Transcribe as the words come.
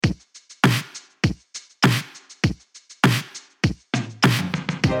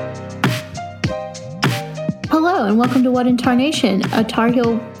and welcome to What in Tarnation, a Tar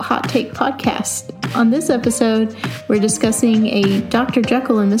Heel hot take podcast. On this episode, we're discussing a Dr.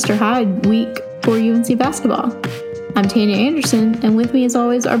 Jekyll and Mr. Hyde week for UNC basketball. I'm Tanya Anderson, and with me as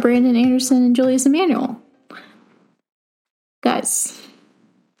always are Brandon Anderson and Julius Emanuel. Guys,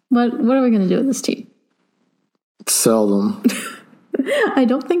 what are we going to do with this team? Sell them. I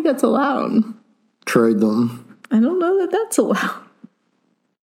don't think that's allowed. Trade them. I don't know that that's allowed.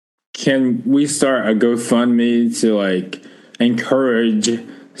 Can we start a GoFundMe to encourage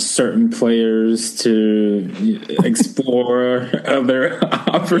certain players to explore other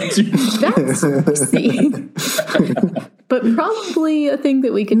opportunities? That's sexy. But probably a thing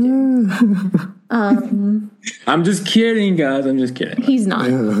that we could do. I'm just kidding, guys. I'm just kidding. He's not.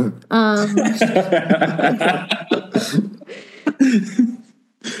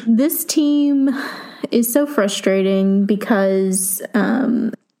 This team is so frustrating because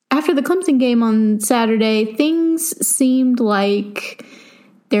after the Clemson game on Saturday, things seemed like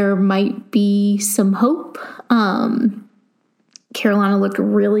there might be some hope. Carolina looked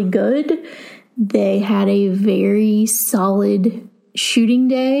really good. They had a very solid shooting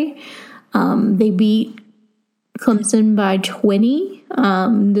day. They beat Clemson by 20,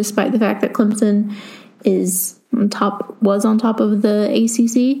 despite the fact that Clemson was on top of the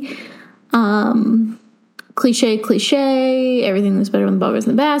ACC. Cliche, everything was better when the ball was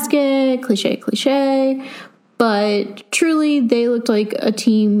in the basket. Cliche. But truly, they looked like a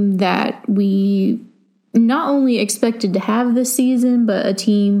team that we not only expected to have this season, but a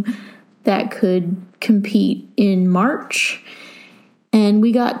team that could compete in March. And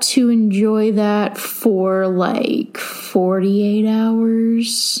we got to enjoy that for 48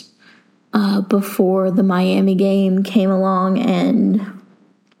 hours before the Miami game came along and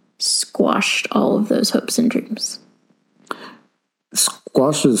squashed all of those hopes and dreams.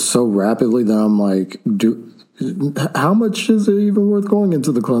 Squashed it so rapidly that I'm like, how much is it even worth going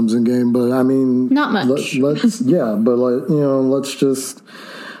into the Clemson game? But I mean, not much. Let's just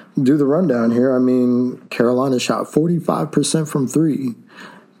do the rundown here. I mean, Carolina shot 45% from three,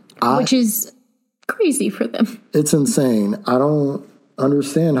 which is crazy for them. It's insane. I don't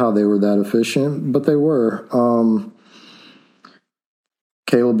understand how they were that efficient, but they were.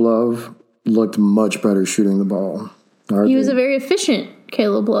 Caleb Love looked much better shooting the ball. He was a very efficient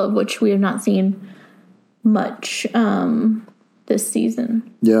Caleb Love, which we have not seen much this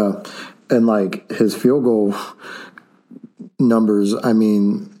season. Yeah, and his field goal numbers, I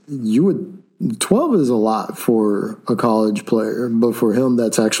mean, 12 is a lot for a college player, but for him,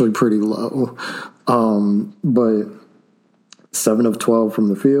 that's actually pretty low. But 7 of 12 from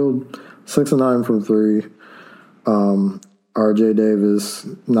the field, 6 of 9 from three. RJ Davis,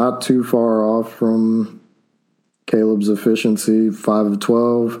 not too far off from Caleb's efficiency, 5 of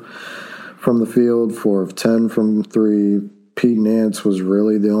 12 from the field, 4 of 10 from three. Pete Nance was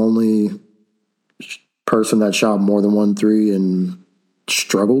really the only person that shot more than 1 3 and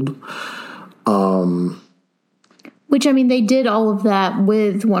struggled. Which, I mean, they did all of that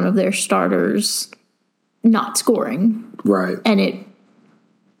with one of their starters not scoring. Right. And it,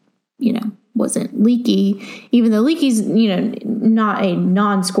 wasn't Leaky, even though Leaky's, not a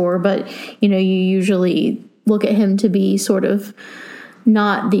non-scorer, but, you usually look at him to be sort of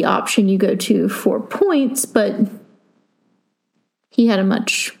not the option you go to for points, but he had a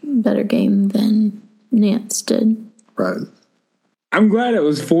much better game than Nance did. Right. I'm glad it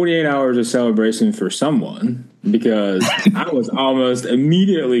was 48 hours of celebration for someone, because I was almost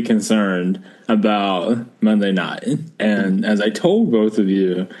immediately concerned about Monday night. And as I told both of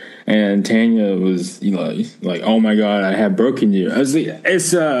you, and Tanya was, oh my God, I have broken you.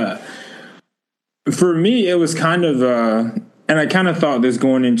 For me, it was kind of, and I kind of thought this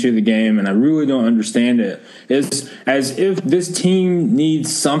going into the game, and I really don't understand it. It's as if this team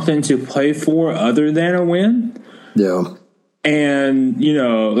needs something to play for other than a win. Yeah. And,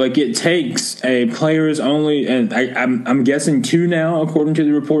 it takes a players only, and I'm guessing 2 now, according to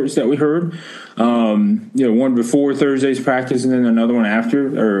the reports that we heard. One before Thursday's practice and then another one after,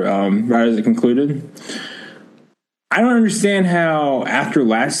 or right as it concluded. I don't understand how, after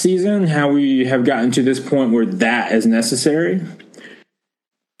last season, how we have gotten to this point where that is necessary.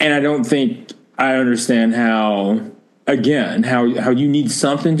 And I don't think I understand how you need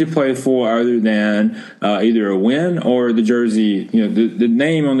something to play for other than either a win or the jersey, the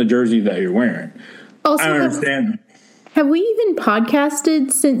name on the jersey that you're wearing. Also, I don't understand. Have we even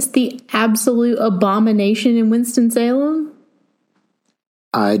podcasted since the absolute abomination in Winston-Salem?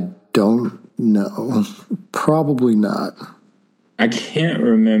 I don't know. Probably not. I can't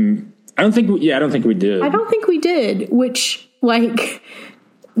remember. I don't think we did. I don't think we did, which,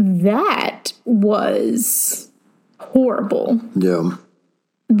 that was horrible. Yeah.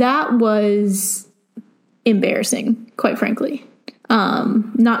 That was embarrassing, quite frankly.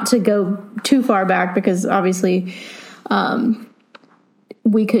 Not to go too far back, because obviously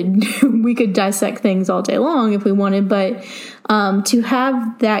we could dissect things all day long if we wanted, but to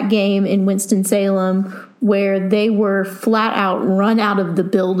have that game in Winston-Salem where they were flat out run out of the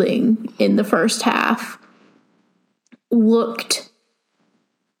building in the first half looked,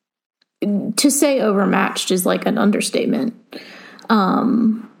 to say overmatched is like an understatement.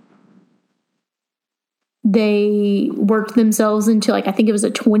 They worked themselves into, like, I think it was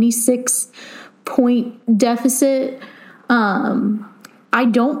a 26-point deficit. I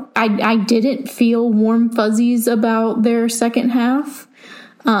didn't feel warm fuzzies about their second half.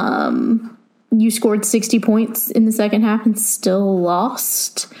 You scored 60 points in the second half and still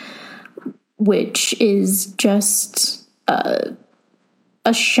lost, which is just a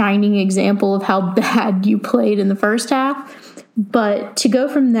shining example of how bad you played in the first half. But to go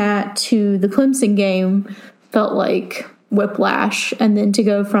from that to the Clemson game felt like whiplash. And then to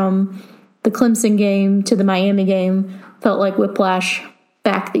go from the Clemson game to the Miami game felt like whiplash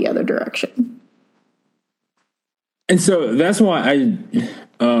back the other direction. And so that's why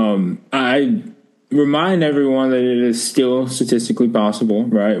I remind everyone that it is still statistically possible,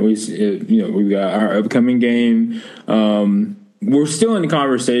 right? We've got our upcoming game. We're still in the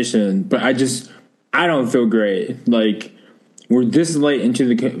conversation, but I don't feel great. Like, we're this late into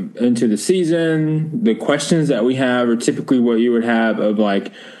the season. The questions that we have are typically what you would have of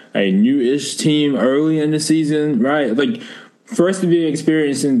like a new-ish team early in the season, right? Like, for us to be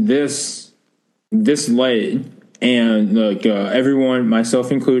experiencing this late, and like everyone,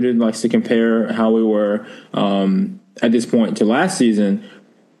 myself included, likes to compare how we were at this point to last season.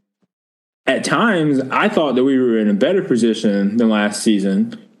 At times, I thought that we were in a better position than last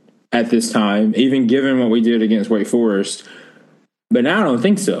season at this time, even given what we did against Wake Forest. But now I don't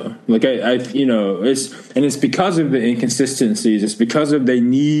think so. Like it's because of the inconsistencies. It's because of they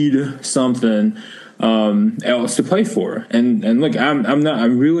need something else to play for. And look,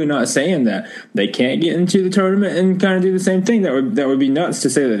 I'm really not saying that they can't get into the tournament and kind of do the same thing. That would be nuts to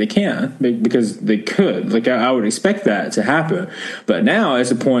say that they can't, because they could. Like I would expect that to happen. But now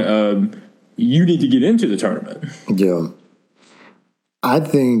it's a point of you need to get into the tournament. Yeah, I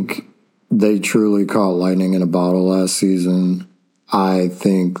think they truly caught lightning in a bottle last season. I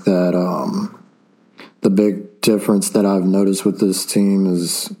think that the big difference that I've noticed with this team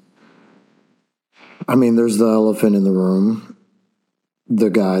is, I mean, there's the elephant in the room. The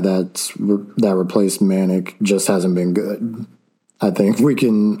guy that replaced Manic just hasn't been good. I think we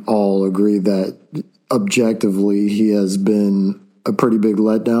can all agree that objectively he has been a pretty big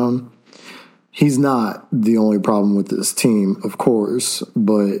letdown. He's not the only problem with this team, of course,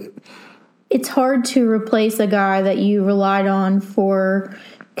 but it's hard to replace a guy that you relied on for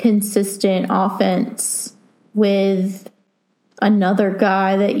consistent offense with another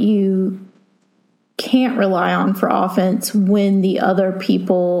guy that you can't rely on for offense when the other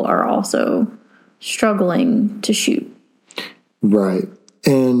people are also struggling to shoot. Right.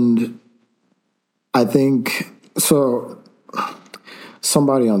 And I think, so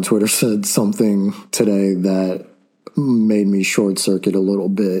somebody on Twitter said something today that made me short circuit a little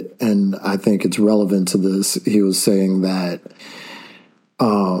bit, and I think it's relevant to this. He was saying that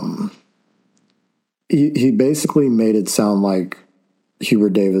he basically made it sound like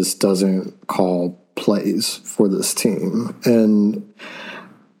Hubert Davis doesn't call plays for this team. And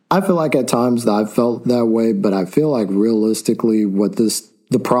I feel like at times that I've felt that way, but I feel like realistically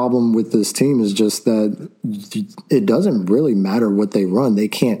the problem with this team is just that it doesn't really matter what they run. They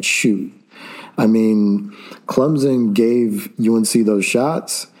can't shoot. I mean, Clemson gave UNC those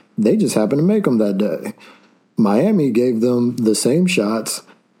shots. They just happened to make them that day. Miami gave them the same shots.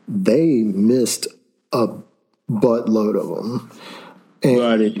 They missed a buttload of them.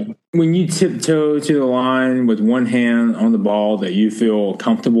 But when you tiptoe to the line with one hand on the ball that you feel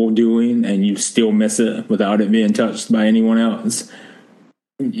comfortable doing and you still miss it without it being touched by anyone else,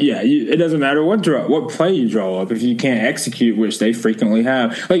 yeah, it doesn't matter what play you draw up if you can't execute, which they frequently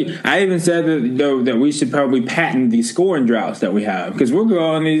have. Like I even said that we should probably patent these scoring droughts that we have, because we're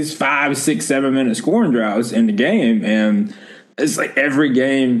going these 5, 6, 7 minute scoring droughts in the game, and it's like every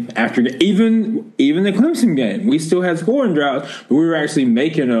game after even the Clemson game, we still had scoring droughts, but we were actually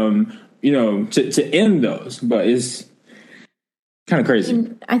making them, to end those. But it's kind of crazy.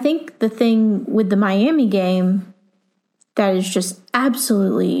 And I think the thing with the Miami game that is just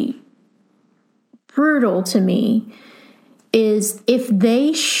absolutely brutal to me is if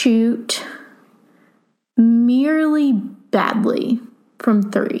they shoot merely badly from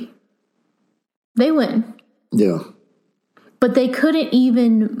 3, they win. Yeah. but they couldn't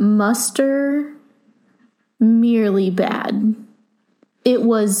even muster merely bad. It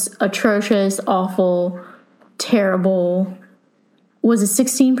was atrocious, awful, terrible. Was it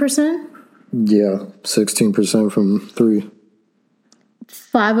 16%? Yeah, 16% from 3.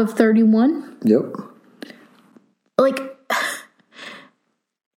 5 of 31? Yep. Like,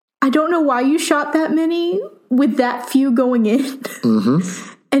 I don't know why you shot that many with that few going in.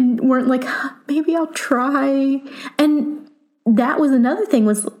 Mm-hmm. And weren't like, maybe I'll try. And that was another thing,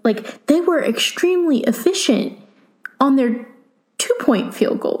 was like, they were extremely efficient on their 2-point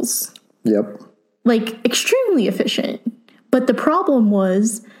field goals. Yep. Like, extremely efficient. But the problem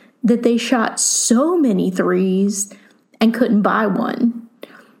was that they shot so many threes and couldn't buy one.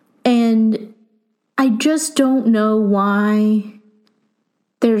 And I just don't know why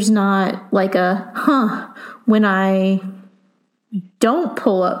there's not like a, when I don't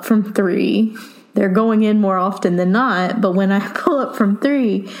pull up from 3, they're going in more often than not. But when I pull up from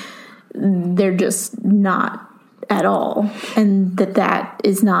 3, they're just not at all. And that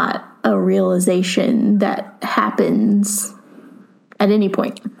is not a realization that happens at any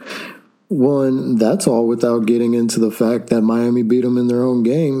point. One, that's all without getting into the fact that Miami beat them in their own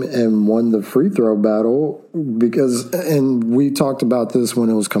game and won the free throw battle and we talked about this when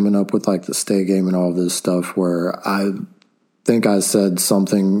it was coming up with like the state game and all this stuff, where I think I said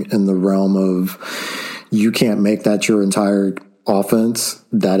something in the realm of, you can't make that your entire offense.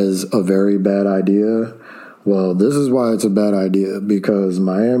 That is a very bad idea. Well, this is why it's a bad idea, because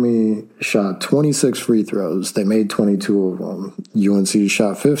Miami shot 26 free throws. They made 22 of them. UNC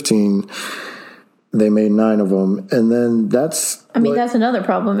shot 15. They made 9 of them. And then that's another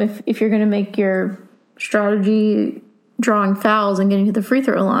problem. If you're going to make your strategy drawing fouls and getting to the free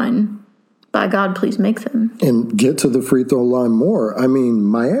throw line, by God, please make them. And get to the free throw line more. I mean,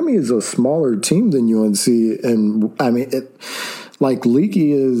 Miami is a smaller team than UNC. And, I mean,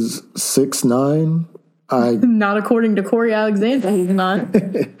 Leaky is 6'9". Not according to Corey Alexander, he's not.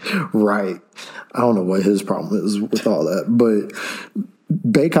 Right. I don't know what his problem is with all that. But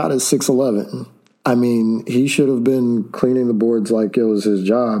Bacot is 6'11". I mean, he should have been cleaning the boards like it was his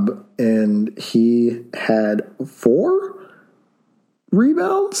job. And he had 4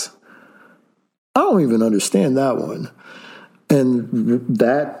 rebounds? I don't even understand that one. And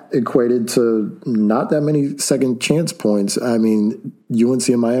that equated to not that many second chance points. I mean, UNC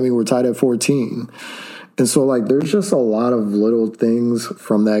and Miami were tied at 14. And so, like, there's just a lot of little things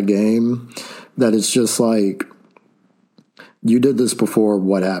from that game that it's just like, you did this before,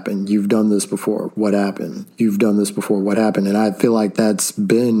 what happened? You've done this before, what happened? You've done this before, what happened? And I feel like that's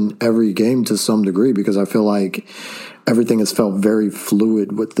been every game to some degree, because I feel like everything has felt very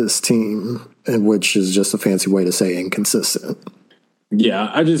fluid with this team, and which is just a fancy way to say inconsistent.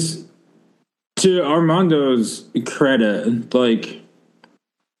 Yeah, to Armando's credit, like,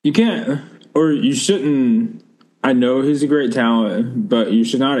 you can't, or you shouldn't, I know he's a great talent, but you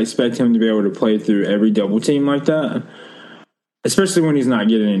should not expect him to be able to play through every double team like that, especially when he's not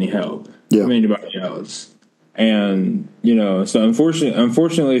getting any help from anybody else. And, so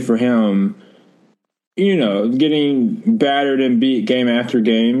unfortunately for him, getting battered and beat game after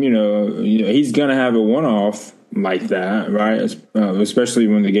game, he's going to have a one-off like that, right? Especially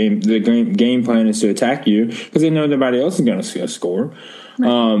when the game plan is to attack you, because they know nobody else is going to score.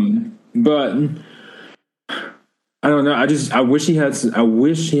 Right. But I don't know. I wish he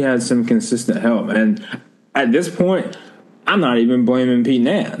had some consistent help. And at this point, I'm not even blaming Pete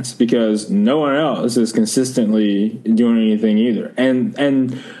Nance, because no one else is consistently doing anything either.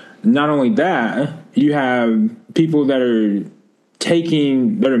 And not only that, you have people that are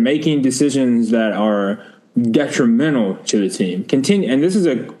making decisions that are detrimental to the team. And this is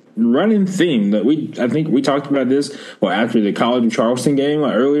a running theme that I think we talked about this after the College of Charleston game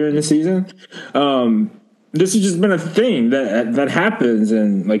earlier in the season. This has just been a thing that happens,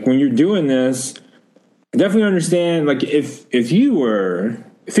 and like when you're doing this, definitely understand, like, if you were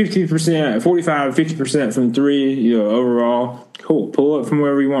 50%, 45, 50% from 3, overall, cool, pull up from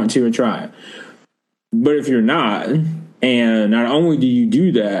wherever you want to and try it. But if you're not, and not only do you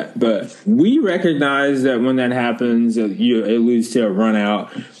do that, but we recognize that when that happens, it leads to a run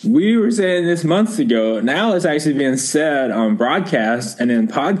out. We were saying this months ago. Now it's actually being said on broadcast and in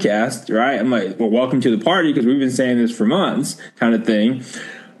podcast, right? I'm like, well, welcome to the party, because we've been saying this for months, kind of thing.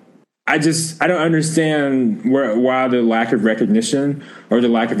 I don't understand why the lack of recognition or the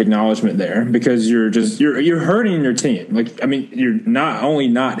lack of acknowledgement there, because you're hurting your team. Like, I mean, you're not only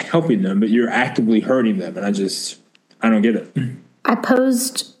not helping them, but you're actively hurting them. And I don't get it. I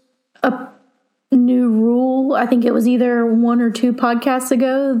posed a new rule. I think it was either 1 or 2 podcasts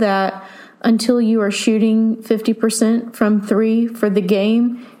ago that until you are shooting 50% from 3 for the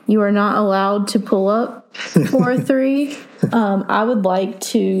game, you are not allowed to pull up for a 3. I would like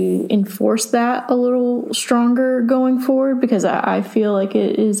to enforce that a little stronger going forward because I feel like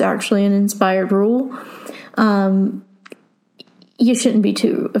it is actually an inspired rule. You shouldn't be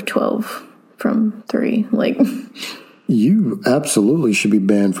 2 of 12 from 3. Like, you absolutely should be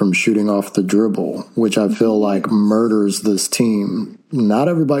banned from shooting off the dribble, which I feel like murders this team. Not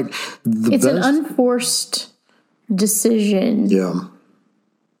everybody. It's an unforced decision. Yeah.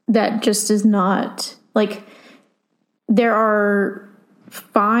 That just is not, like, there are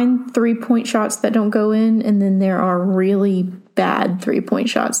fine 3-point shots that don't go in, and then there are really bad 3-point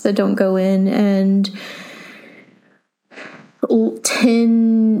shots that don't go in, and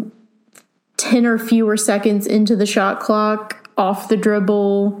 10 or fewer seconds into the shot clock, off the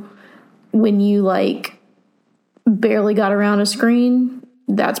dribble, when you, like, barely got around a screen,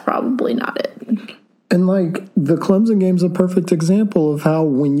 that's probably not it. And, like, the Clemson game's a perfect example of how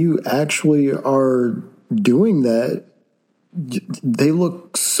when you actually are doing that, they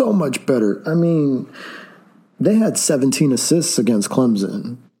look so much better. I mean, they had 17 assists against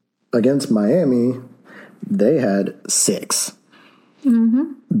Clemson. Against Miami, they had 6.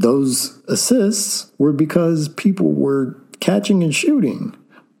 Mm-hmm. Those assists were because people were catching and shooting,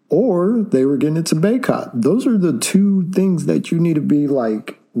 or they were getting it to Baycott. Those are the 2 things that you need to be,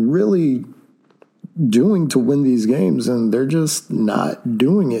 like, really doing to win these games, and they're just not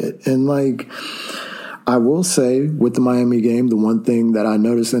doing it. And, like, I will say with the Miami game, the one thing that I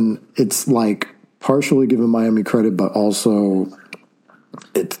noticed, and it's like partially giving Miami credit, but also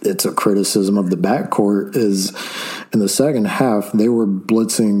it's a criticism of the backcourt, is in the second half, they were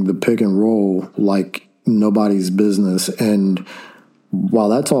blitzing the pick and roll like nobody's business. And while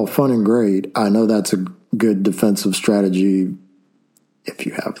that's all fun and great, I know that's a good defensive strategy if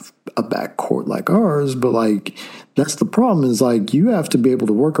you have a backcourt like ours, but, like, that's the problem, is, like, you have to be able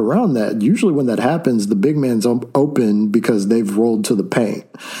to work around that. Usually when that happens, the big man's open because they've rolled to the paint.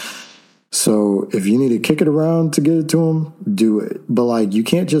 So if you need to kick it around to get it to him, do it. But, like, you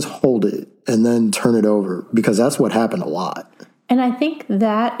can't just hold it and then turn it over, because that's what happened a lot. And I think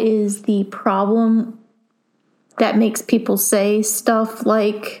that is the problem that makes people say stuff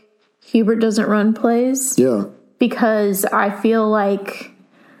like Hubert doesn't run plays. Yeah. Because I feel like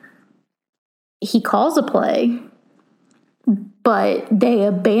he calls a play, but they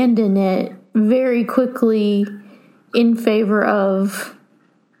abandon it very quickly in favor of,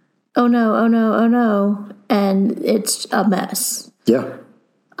 oh no, oh no, oh no, and it's a mess. Yeah.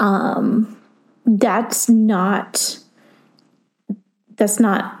 That's not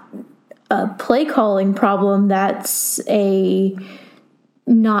a play calling problem. That's a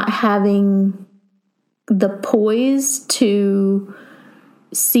not having the poise to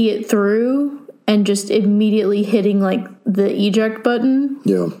see it through and just immediately hitting, like, the eject button.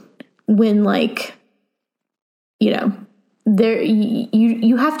 Yeah. When, like, you know, there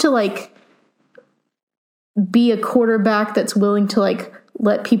you have to, like, be a quarterback that's willing to, like,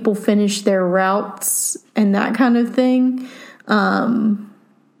 let people finish their routes and that kind of thing.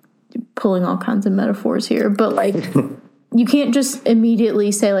 Pulling all kinds of metaphors here, but, like, you can't just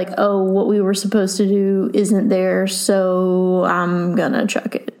immediately say, like, oh, what we were supposed to do isn't there, so I'm gonna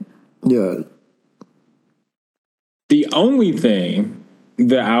chuck it. Yeah. The only thing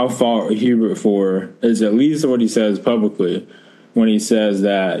that I'll fault Hubert for is at least what he says publicly, when he says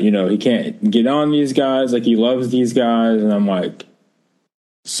that, you know, he can't get on these guys, like, he loves these guys. And I'm like,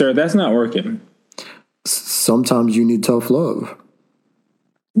 sir, that's not working. Sometimes you need tough love.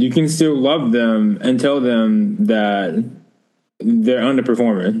 You can still love them and tell them that they're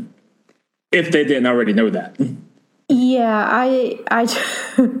underperforming if they didn't already know that. Yeah,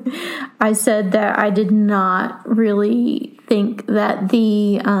 I said that I did not really think that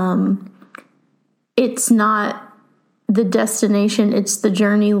it's not the destination, it's the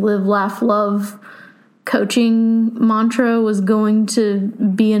journey, live, laugh, love coaching mantra was going to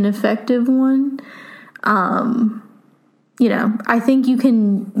be an effective one. You know, I think you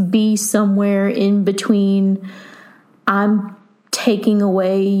can be somewhere in between. I'm taking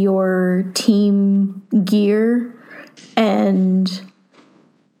away your team gear and,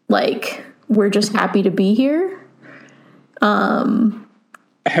 like, we're just happy to be here.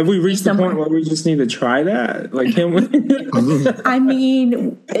 Have we reached the point where we just need to try that? Like, can we? I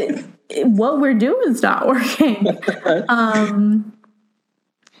mean, what we're doing is not working.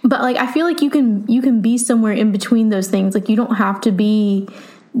 But, like, I feel like you can be somewhere in between those things. Like, you don't have to be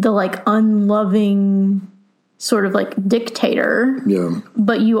the, like, unloving sort of, like, dictator. Yeah.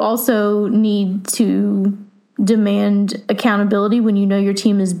 But you also need to demand accountability when you know your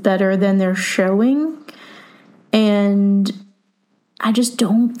team is better than they're showing. And I just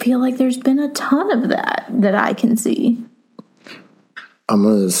don't feel like there's been a ton of that I can see. I'm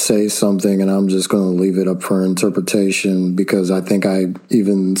going to say something, and I'm just going to leave it up for interpretation, because I think I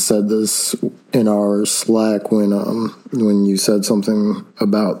even said this in our Slack when you said something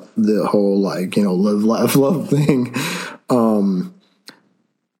about the whole, like, you know, live, laugh, love thing.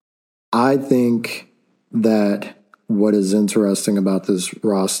 I think that what is interesting about this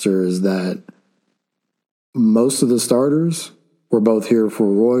roster is that most of the starters were both here for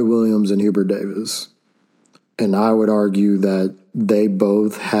Roy Williams and Hubert Davis. And I would argue that they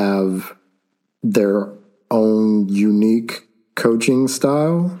both have their own unique coaching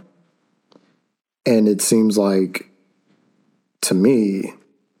style. And it seems like, to me,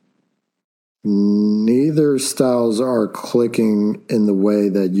 neither styles are clicking in the way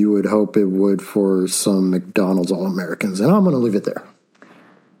that you would hope it would for some McDonald's All-Americans. And I'm going to leave it there.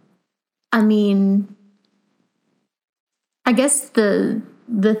 I mean, I guess the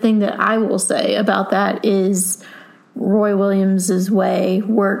thing that I will say about that is Roy Williams' way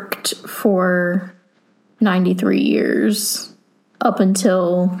worked for 93 years up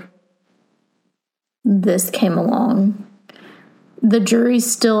until this came along. The jury's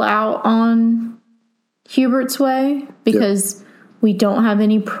still out on Hubert's way because we don't have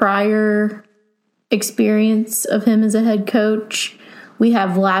any prior experience of him as a head coach. We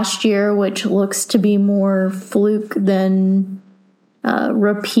have last year, which looks to be more fluke than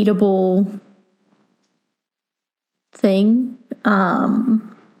repeatable thing.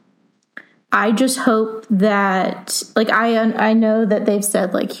 I just hope that, like, I know that they've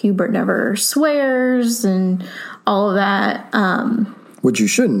said, like, Hubert never swears and all of that. Which you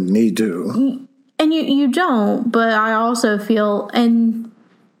shouldn't need to. And you don't, but I also feel, and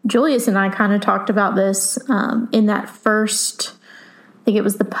Julius and I kind of talked about this in that first, I think it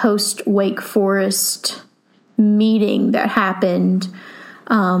was the post-Wake Forest meeting that happened,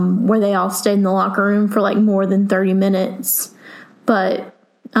 where they all stayed in the locker room for like more than 30 minutes. But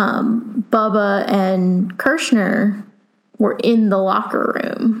Bubba and Kirshner were in the locker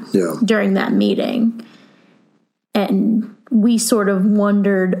room during that meeting. And we sort of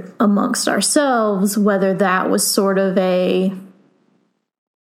wondered amongst ourselves whether that was sort of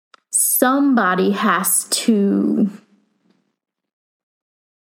somebody has to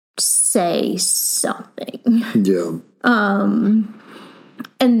say something. Yeah.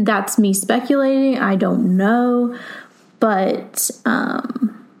 And that's me speculating. I don't know. But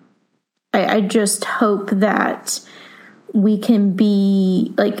I just hope that we can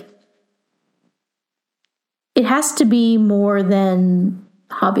be, like, it has to be more than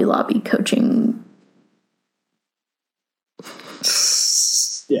Hobby Lobby coaching.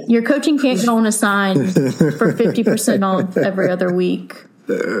 Yeah. Your coaching can't go on a sign for 50% off every other week.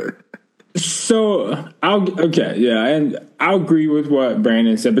 So, and I'll agree with what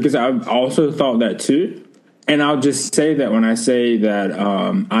Brandon said, because I've also thought that too. And I'll just say that when I say that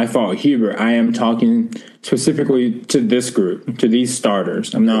I fault Hubert, I am talking specifically to this group, to these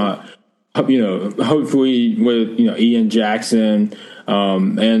starters. I'm not, hopefully with, Ian Jackson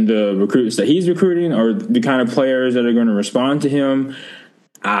and the recruits that he's recruiting, or the kind of players that are going to respond to him.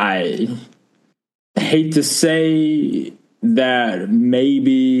 I hate to say that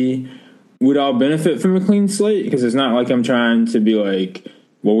maybe we'd all benefit from a clean slate, because it's not like I'm trying to be like,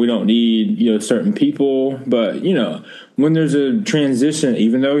 well, we don't need, certain people. But, when there's a transition,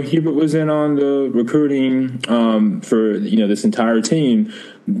 even though Hubert was in on the recruiting for, this entire team,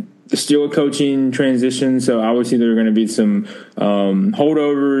 still a coaching transition. So obviously there are going to be some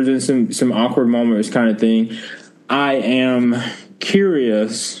holdovers and some awkward moments kind of thing. I am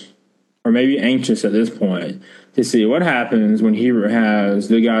curious, or maybe anxious at this point, to see what happens when Hubert has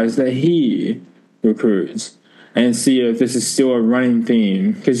the guys that he recruits, and see if this is still a running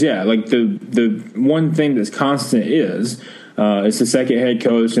theme. Because, the one thing that's constant is it's the second head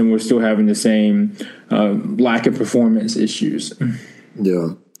coach, and we're still having the same lack of performance issues. Yeah.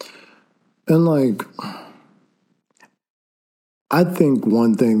 And, I think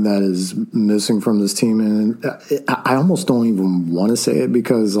one thing that is missing from this team, and I almost don't even want to say it,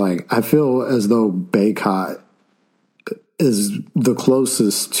 because, I feel as though Bacot is the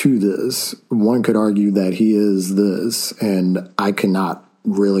closest to this. One could argue that he is this, and I cannot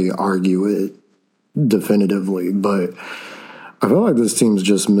really argue it definitively, but I feel like this team's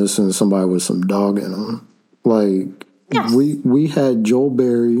just missing somebody with some dog in them. Yes. We had Joel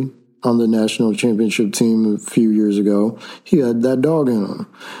Berry on the national championship team a few years ago. He had that dog in him.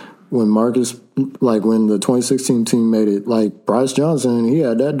 When when the 2016 team made it, Bryce Johnson, he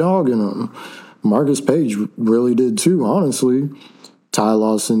had that dog in him. Marcus Page really did too, honestly. Ty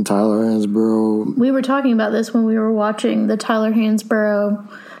Lawson, Tyler Hansborough. We were talking about this when we were watching the Tyler Hansborough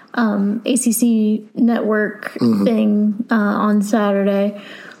ACC network thing on Saturday,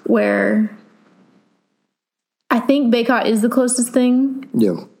 where I think Bacot is the closest thing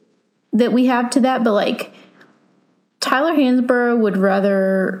that we have to that, but like Tyler Hansborough would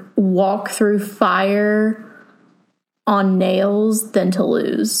rather walk through fire on nails than to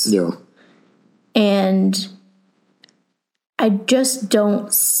lose. Yeah. And I just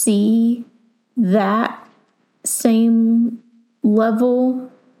don't see that same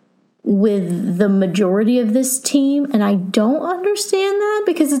level with the majority of this team. And I don't understand that,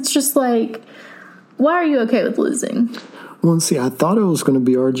 because it's just like, why are you okay with losing? Well, see, I thought it was going to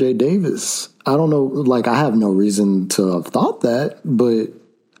be RJ Davis. I don't know. Like, I have no reason to have thought that, but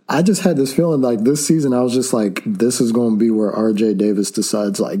I just had this feeling like this season, I was just like, this is going to be where RJ Davis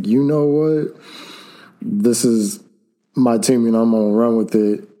decides, like, you know what? This is my team and I'm going to run with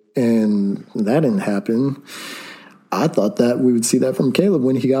it. And that didn't happen. I thought that we would see that from Caleb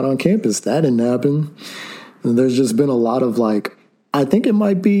when he got on campus. That didn't happen. And there's just been a lot of like, I think it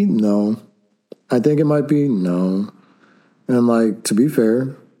might be, no. I think it might be, no. And like, to be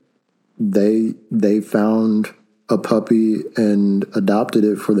fair, they found a puppy and adopted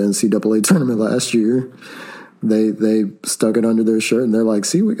it for the NCAA tournament last year. They stuck it under their shirt and they're like,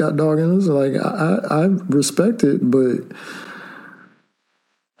 see, we got dog in us. Like, I respect it, but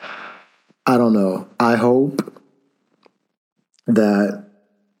I don't know. I hope that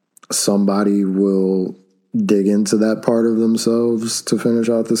somebody will dig into that part of themselves to finish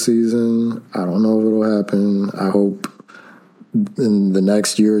out the season. I don't know if it'll happen. I hope in the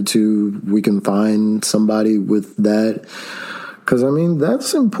next year or two we can find somebody with that. Because, I mean,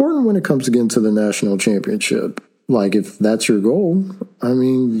 that's important when it comes to getting to the national championship. Like, if that's your goal, I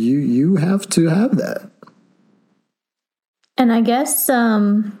mean, you have to have that. And I guess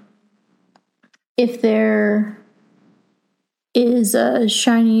if there is a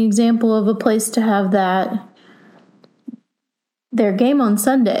shining example of a place to have that, their game on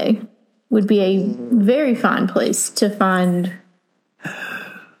Sunday would be a very fine place to find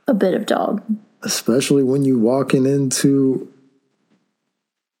a bit of dog. Especially when you walking into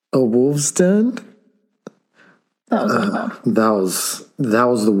a wolf's den. That was that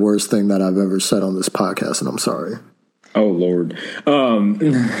was the worst thing that I've ever said on this podcast, and I'm sorry. Oh Lord.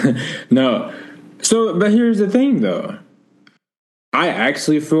 No. So, but here's the thing, though. I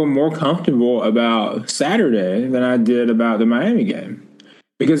actually feel more comfortable about Saturday than I did about the Miami game.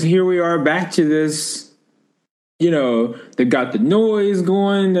 Because here we are back to this, they've got the noise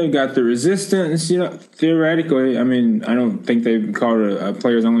going, they've got the resistance, theoretically. I mean, I don't think they've called a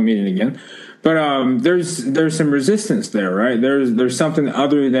players only meeting again. But there's some resistance there, right? There's something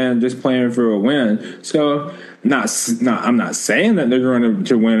other than just playing for a win. So I'm not saying that they're going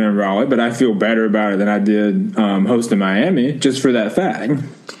to win in Raleigh, but I feel better about it than I did hosting Miami, just for that fact.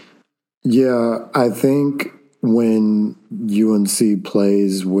 Yeah, I think when UNC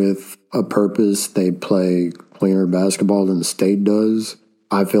plays with a purpose, they play cleaner basketball than the state does.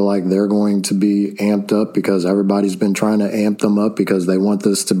 I feel like they're going to be amped up because everybody's been trying to amp them up because they want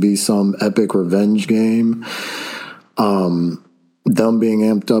this to be some epic revenge game. Them being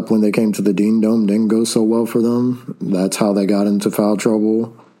amped up when they came to the Dean Dome didn't go so well for them. That's how they got into foul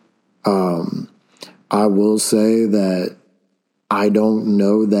trouble. I will say that I don't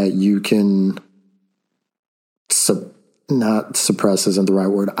know that you can not suppress isn't the right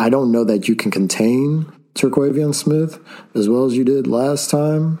word. I don't know that you can contain Terquavion Smith as well as you did last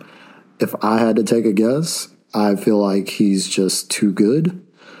time. If I had to take a guess, I feel like he's just too good.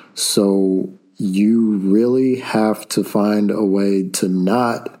 So you really have to find a way to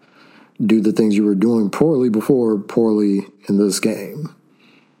not do the things you were doing poorly before poorly in this game.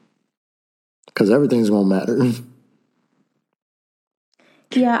 Because everything's going to matter.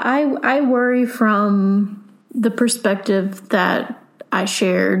 Yeah, I worry from the perspective that I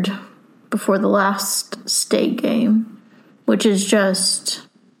shared before the last state game, which is just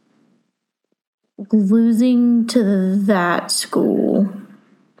losing to that school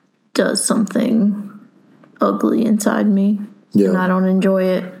does something ugly inside me. Yeah. And I don't enjoy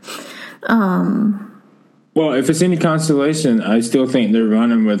it. Well, if it's any consolation, I still think they're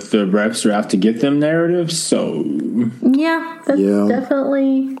running with the reps draft to get them narratives. So yeah, that's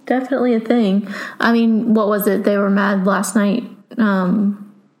definitely a thing. I mean, what was it? They were mad last night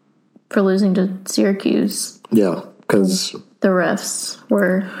for losing to Syracuse. Yeah, because the refs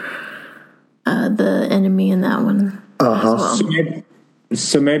were the enemy in that one. Well.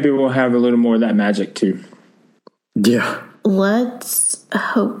 So maybe we'll have a little more of that magic too. Yeah. Let's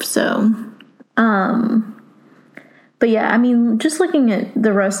hope so. But yeah, I mean, just looking at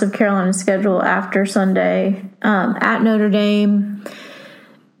the rest of Carolina's schedule after Sunday, at Notre Dame,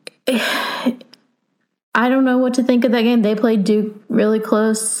 I don't know what to think of that game. They played Duke really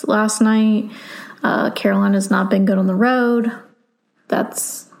close last night. Carolina's not been good on the road.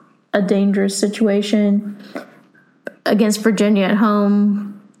 That's a dangerous situation. Against Virginia at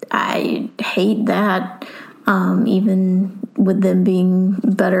home, I hate that, even with them being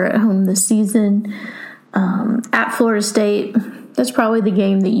better at home this season. At Florida State, that's probably the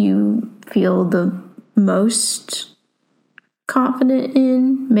game that you feel the most confident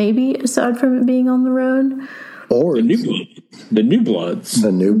in, maybe, aside from it being on the road. Or the new bloods.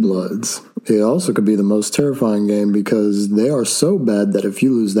 The new bloods. It also could be the most terrifying game because they are so bad that if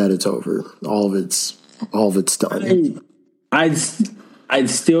you lose that, it's over. All of it's done. I'd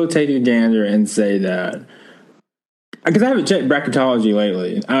still take a gander and say that, because I haven't checked bracketology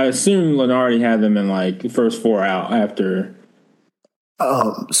lately. I assume Lenardi had them in like first four out after.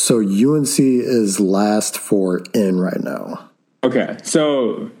 So UNC is last four in right now. Okay,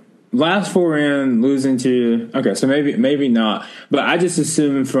 so last four in, losing to. Okay, so maybe not, but I just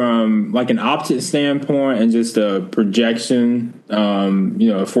assume from like an optic standpoint and just a projection,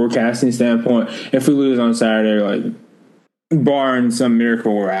 a forecasting standpoint, if we lose on Saturday, like barring some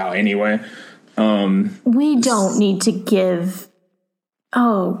miracle, we're out anyway. We don't need to give.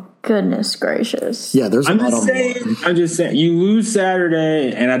 Oh, goodness gracious. Yeah, there's I'm just saying, you lose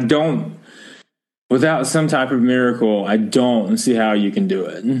Saturday, and without some type of miracle, I don't see how you can do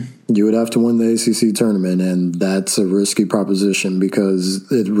it. You would have to win the ACC tournament, and that's a risky proposition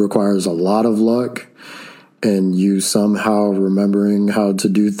because it requires a lot of luck and you somehow remembering how to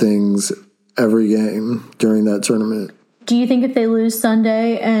do things every game during that tournament. Do you think if they lose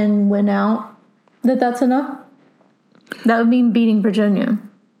Sunday and win out, that's enough? That would mean beating Virginia.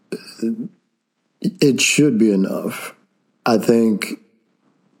 It should be enough. I think.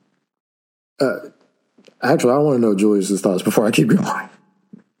 Actually, I want to know Julius's thoughts before I keep going.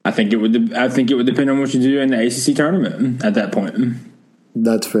 I think it would depend on what you do in the ACC tournament at that point.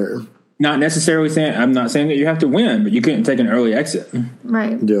 That's fair. Not necessarily saying I'm not saying that you have to win, but you couldn't take an early exit.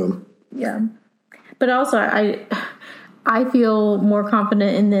 Right. Yeah. But also, I feel more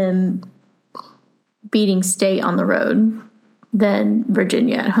confident in them beating State on the road than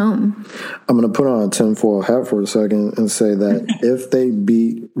Virginia at home. I'm going to put on a tinfoil hat for a second and say that if they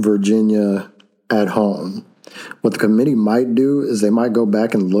beat Virginia at home, what the committee might do is they might go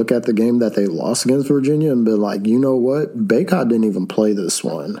back and look at the game that they lost against Virginia and be like, you know what? Baycott didn't even play this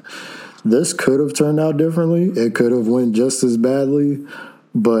one. This could have turned out differently. It could have went just as badly,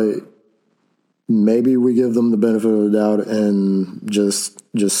 but maybe we give them the benefit of the doubt and just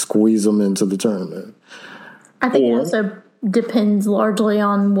squeeze them into the tournament. I think it also depends largely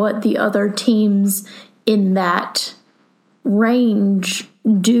on what the other teams in that range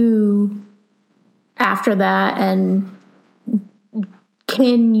do after that, and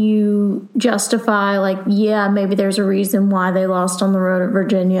can you justify, like, yeah, maybe there's a reason why they lost on the road at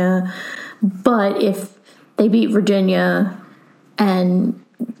Virginia, but if they beat Virginia and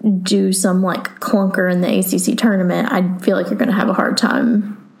do some like clunker in the ACC tournament, I feel like you're going to have a hard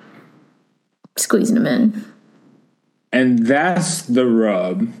time squeezing them in. And that's the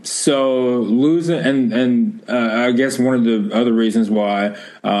rub. So losing, and I guess one of the other reasons why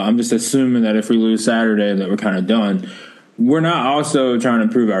I'm just assuming that if we lose Saturday that we're kind of done. We're not also trying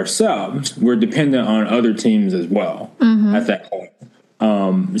to prove ourselves. We're dependent on other teams as well at that point.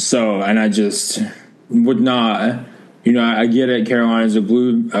 And I just would not, I get it. Carolina's a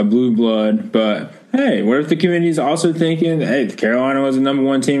blue blood, but hey, what if the community's also thinking, hey, Carolina was the number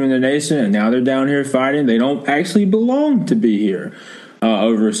one team in the nation, and now they're down here fighting. They don't actually belong to be here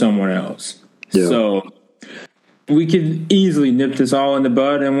over someone else. Yeah. So we could easily nip this all in the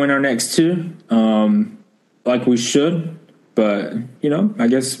bud and win our next two, like we should. But, I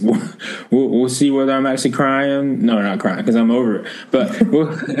guess we'll see whether I'm actually crying. No, not crying because I'm over it. But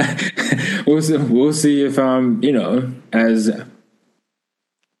we'll see if I'm, as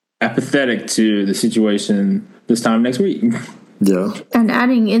apathetic to the situation this time next week. Yeah. And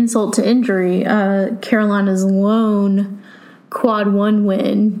adding insult to injury, Carolina's lone quad one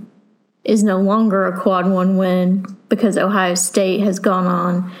win is no longer a quad one win because Ohio State has gone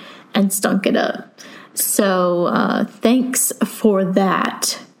on and stunk it up. So thanks for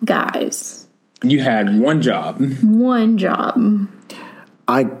that, guys. You had one job. One job.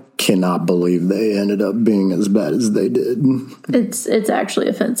 I cannot believe they ended up being as bad as they did. It's actually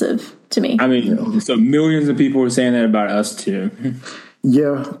offensive to me. I mean, so millions of people were saying that about us too.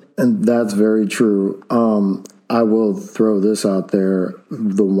 Yeah, and that's very true. I will throw this out there.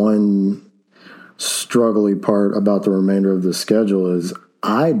 The one struggly part about the remainder of the schedule is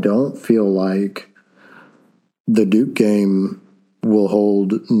I don't feel like the Duke game will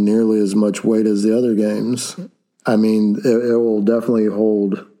hold nearly as much weight as the other games. I mean, it will definitely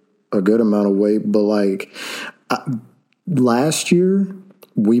hold a good amount of weight, but like last year,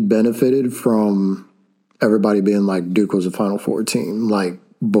 we benefited from everybody being like Duke was a Final Four team. Like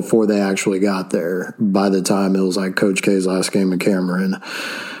before they actually got there, by the time it was like Coach K's last game at Cameron,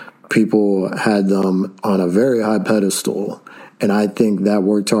 people had them on a very high pedestal. And I think that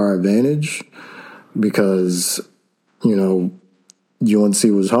worked to our advantage because, you know, UNC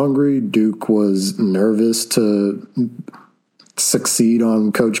was hungry. Duke was nervous to succeed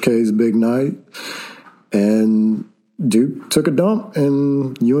on Coach K's big night. And Duke took a dump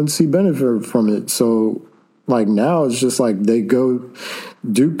and UNC benefited from it. So, like, now it's just like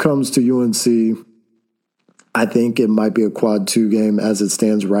Duke comes to UNC. I think it might be a quad 2 game as it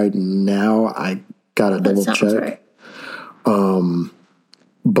stands right now. I got to double check. Right.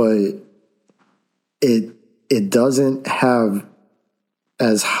 But it doesn't have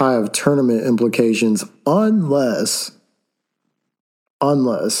as high of tournament implications unless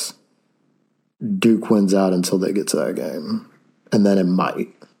Duke wins out until they get to that game. And then it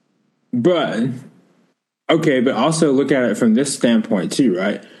might. But, okay, but also look at it from this standpoint too,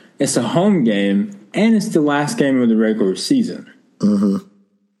 right? It's a home game and it's the last game of the regular season. Mm-hmm.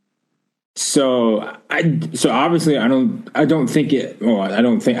 So obviously I know it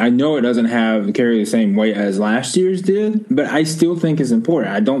doesn't carry the same weight as last year's did, but I still think it's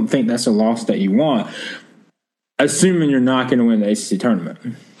important. I don't think that's a loss that you want, assuming you're not going to win the ACC tournament,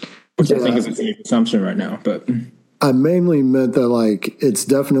 which I think is a safe assumption right now. But I mainly meant that like it's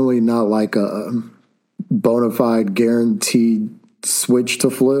definitely not like a bona fide guaranteed switch to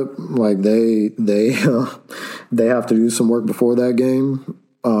flip. Like they have to do some work before that game.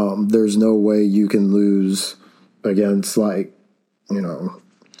 There's no way you can lose against, like, you know,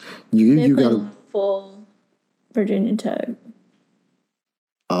 you got to full Virginia Tech.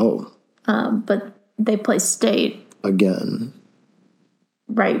 Oh, but they play State again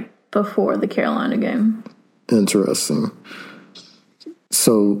right before the Carolina game. Interesting.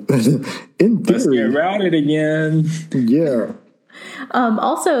 So, in theory, let's get routed again. Yeah.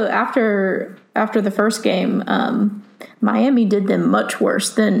 Also, after the first game, Miami did them much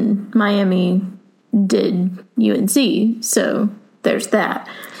worse than Miami did UNC. So there's that.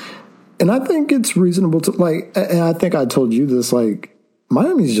 And I think it's reasonable to, like, and I think I told you this, like,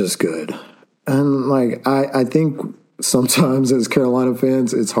 Miami's just good. And, like, I think sometimes as Carolina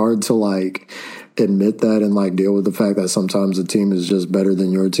fans, it's hard to, like, admit that and, like, deal with the fact that sometimes a team is just better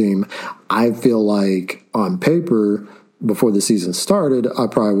than your team. I feel like on paper, before the season started, I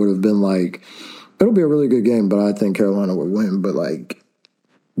probably would have been like, it'll be a really good game, but I think Carolina would win. But, like,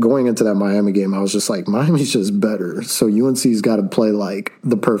 going into that Miami game, I was just like, Miami's just better. So UNC's got to play, like,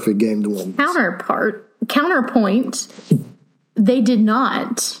 the perfect game to win. Counterpoint, they did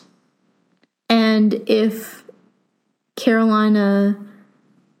not. And if Carolina,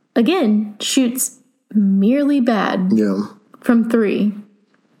 again, shoots merely bad from 3,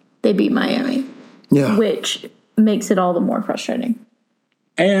 they beat Miami. Yeah. Which makes it all the more frustrating.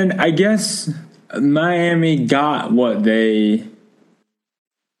 And I guess Miami got what they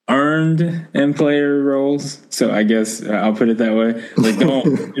earned in player roles. So I guess I'll put it that way. Like, don't,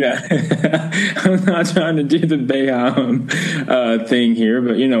 I'm not trying to do the Boeheim thing here,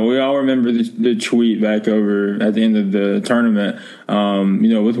 but, you know, we all remember the tweet back over at the end of the tournament, you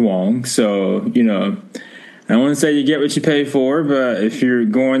know, with Wong. So, you know, I don't want to say you get what you pay for, but if you're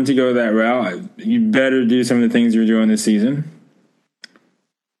going to go that route, you better do some of the things you're doing this season.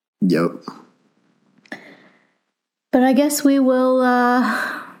 Yep. But I guess we will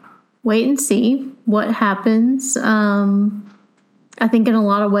wait and see what happens. I think in a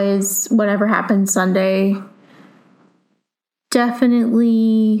lot of ways, whatever happens Sunday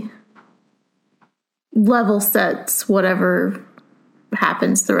definitely level sets whatever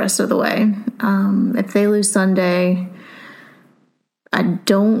happens the rest of the way. If they lose Sunday, I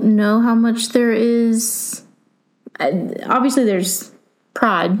don't know how much there is. Obviously, there's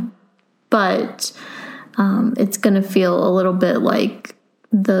pride, but it's going to feel a little bit like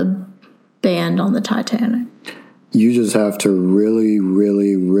the band on the Titanic. You just have to really,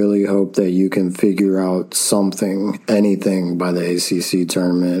 really, really hope that you can figure out something, anything by the ACC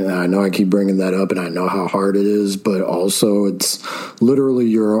tournament. And I know I keep bringing that up, and I know how hard it is, but also it's literally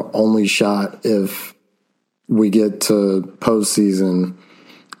your only shot if we get to postseason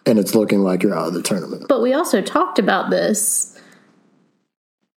and it's looking like you're out of the tournament. But we also talked about this.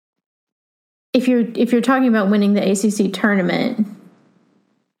 If you're talking about winning the ACC tournament,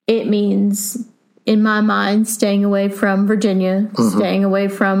 it means in my mind, staying away from Virginia, staying away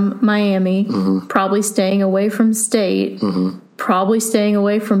from Miami, probably staying away from State, probably staying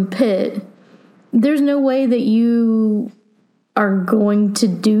away from Pitt. There's no way that you are going to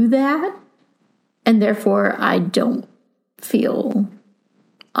do that. And therefore, I don't feel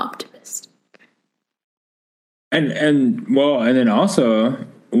optimistic. And then also,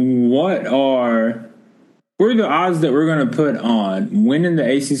 what are the odds that we're going to put on winning the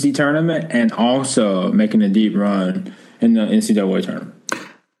ACC tournament and also making a deep run in the NCAA tournament?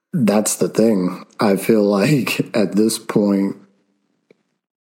 That's the thing. I feel like at this point,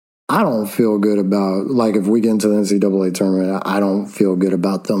 I don't feel good about, like, if we get into the NCAA tournament, I don't feel good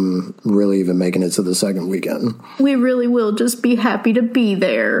about them really even making it to the second weekend. We really will just be happy to be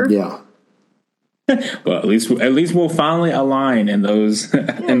there. Yeah. Well, at least we'll finally align in those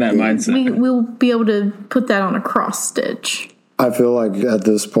in that mindset. We'll be able to put that on a cross stitch. I feel like at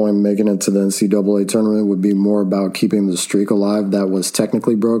this point, making it to the NCAA tournament would be more about keeping the streak alive that was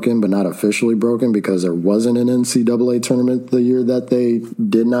technically broken, but not officially broken, because there wasn't an NCAA tournament the year that they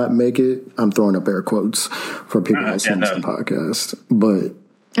did not make it. I'm throwing up air quotes for people listening to the podcast, but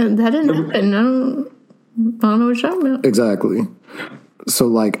and that didn't happen. I don't know what you're talking about. Exactly. So,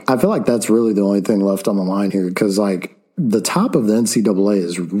 like, I feel like that's really the only thing left on the line here, because, like, the top of the NCAA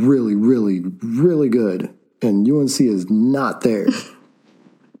is really, really, really good. And UNC is not there.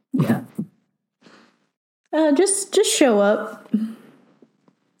 Yeah. Just show up.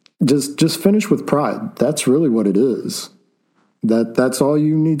 Just finish with pride. That's really what it is. That's all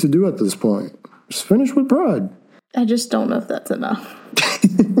you need to do at this point. Just finish with pride. I just don't know if that's enough.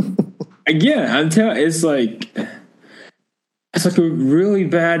 Again, it's like a really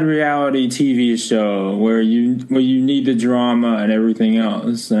bad reality TV show where you need the drama and everything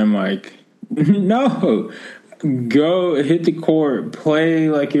else. And I'm like, no, go hit the court, play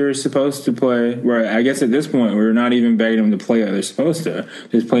like you're supposed to play. Where I guess at this point, we're not even begging them to play like they're supposed to.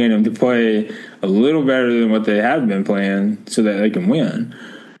 Just playing them to play a little better than what they have been playing so that they can win.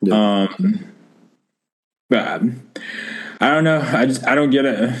 Yeah. But I don't know. I don't get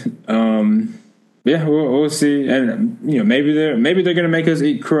it. Yeah, we'll see. And, maybe they're going to make us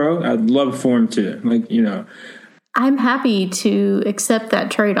eat crow. I'd love for them to. I'm happy to accept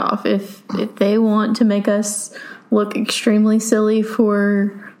that trade-off. If they want to make us look extremely silly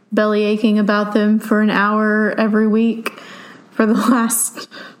for belly aching about them for an hour every week for the last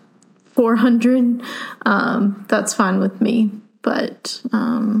 400, that's fine with me. But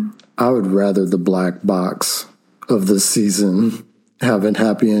I would rather the black box of the season have a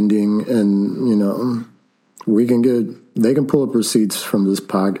happy ending, and they can pull up receipts from this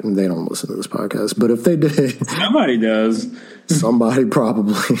podcast, and they don't listen to this podcast, but if they did, somebody does. Somebody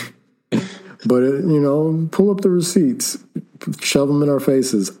probably. But pull up the receipts, shove them in our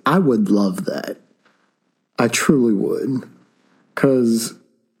faces. I would love that. I truly would, because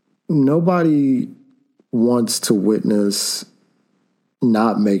nobody wants to witness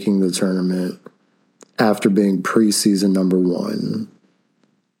not making the tournament after being preseason number one.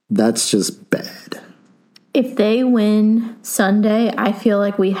 That's just bad. If they win Sunday, I feel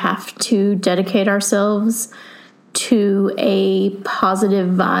like we have to dedicate ourselves to a positive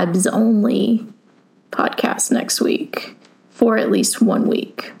vibes only podcast next week for at least 1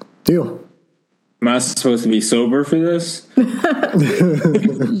 week. Deal. Am I supposed to be sober for this?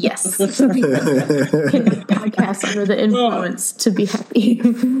 Yes. Podcast under the influence to be happy.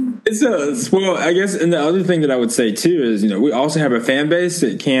 Well, I guess, and the other thing that I would say too is, we also have a fan base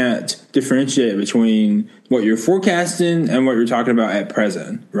that can't differentiate between what you're forecasting and what you're talking about at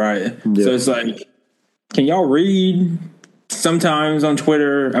present, right? Yeah. So it's like, can y'all read? Sometimes on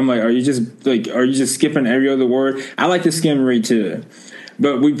Twitter, I'm like, are you just skipping every other word? I like to skim read too.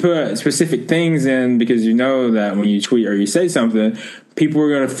 But we put specific things in because that when you tweet or you say something, people are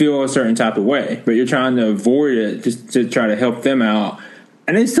going to feel a certain type of way. But you're trying to avoid it just to try to help them out.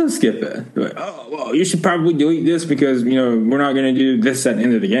 And they still skip it. They're like, oh, well, you should probably delete this because, we're not going to do this at the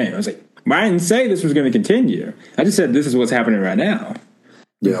end of the game. I was like, I didn't say this was going to continue. I just said this is what's happening right now.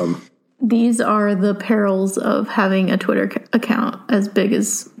 Yeah. These are the perils of having a Twitter account as big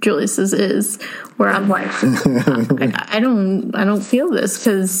as Julius's is, where I'm like, I don't feel this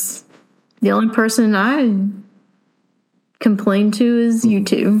because the only person I complain to is you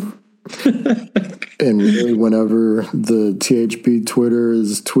two. And really, whenever the THB Twitter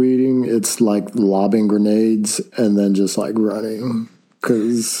is tweeting, it's like lobbing grenades and then just like running.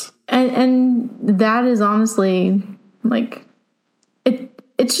 And that is honestly like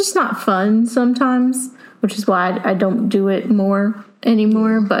it's just not fun sometimes, which is why I don't do it more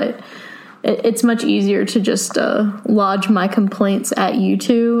anymore. But it's much easier to just lodge my complaints at you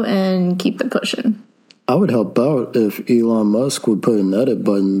two and keep it pushing. I would help out if Elon Musk would put an edit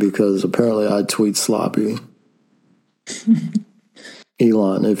button because apparently I tweet sloppy.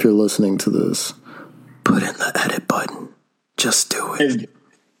 Elon, if you're listening to this, put in the edit button. Just do it.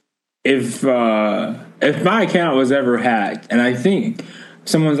 If my account was ever hacked, and I think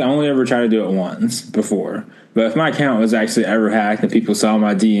someone's only ever tried to do it once before, but if my account was actually ever hacked and people saw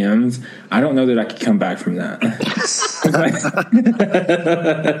my DMs, I don't know that I could come back from that.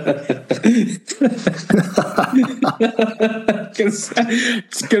 Because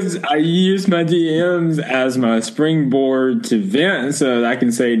I use my DMs as my springboard to vent so that I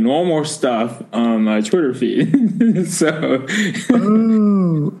can say normal stuff on my Twitter feed. So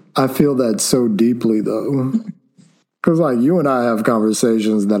I feel that so deeply, though. Because, like, you and I have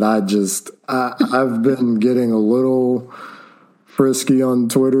conversations that I've been getting a little frisky on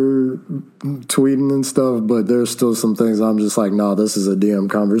Twitter, tweeting and stuff, but there's still some things I'm just like, no, this is a DM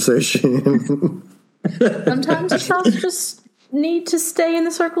conversation. Sometimes trust just need to stay in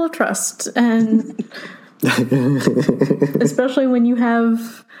the circle of trust. And especially when you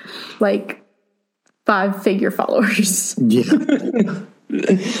have, like, 5-figure followers. Yeah.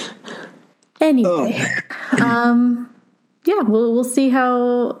 Anyway, yeah, we'll see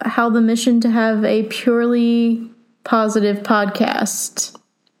how the mission to have a purely positive podcast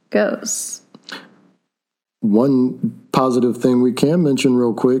goes. One positive thing we can mention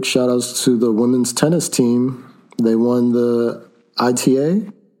real quick, shout outs to the women's tennis team. They won the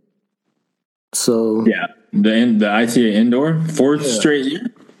ITA. So yeah, the ITA indoor, fourth straight year.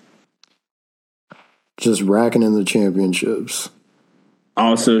 Just racking in the championships.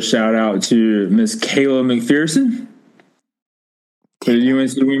 Also, shout out to Miss Kayla McPherson for the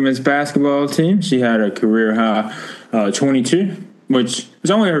UNC women's basketball team. She had a career high 22, which was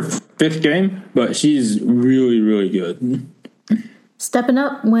only her 5th game, but she's really, really good. Stepping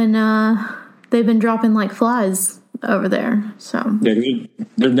up when they've been dropping like flies over there. So yeah,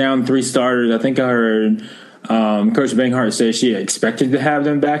 they're down 3 starters. I think I heard Coach Banghart say she expected to have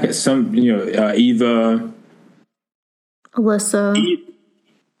them back at some, Eva,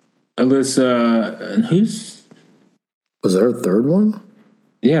 Alyssa, and who's? Was there a third one?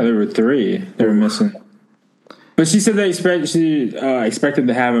 Yeah, there were 3. They were missing. But she said she expected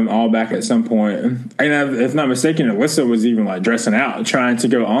to have them all back at some point. And if not mistaken, Alyssa was even like dressing out, trying to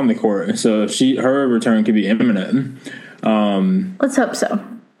go on the court. So her return could be imminent. Let's hope so.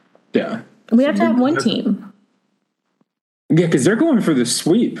 Yeah. We have to have one team. Yeah, because they're going for the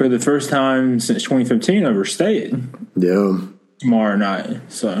sweep for the first time since 2015 over State. Yeah. Tomorrow night.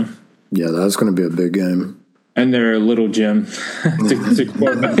 So. Yeah, that's going to be a big game. And their little gym to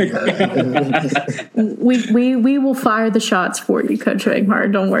quarterback. we will fire the shots for you, Coach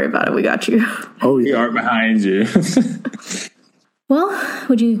Banghart. Don't worry about it. We got you. Oh, yeah. We are behind you. Well,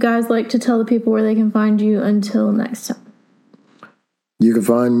 would you guys like to tell the people where they can find you until next time? You can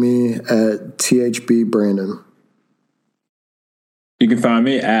find me at THB Brandon. You can find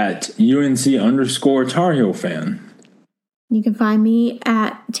me at UNC_Tar Heel fan. You can find me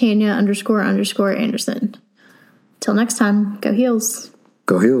at Tanya__Anderson. Till next time, go Heels.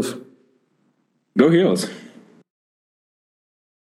 Go Heels. Go Heels.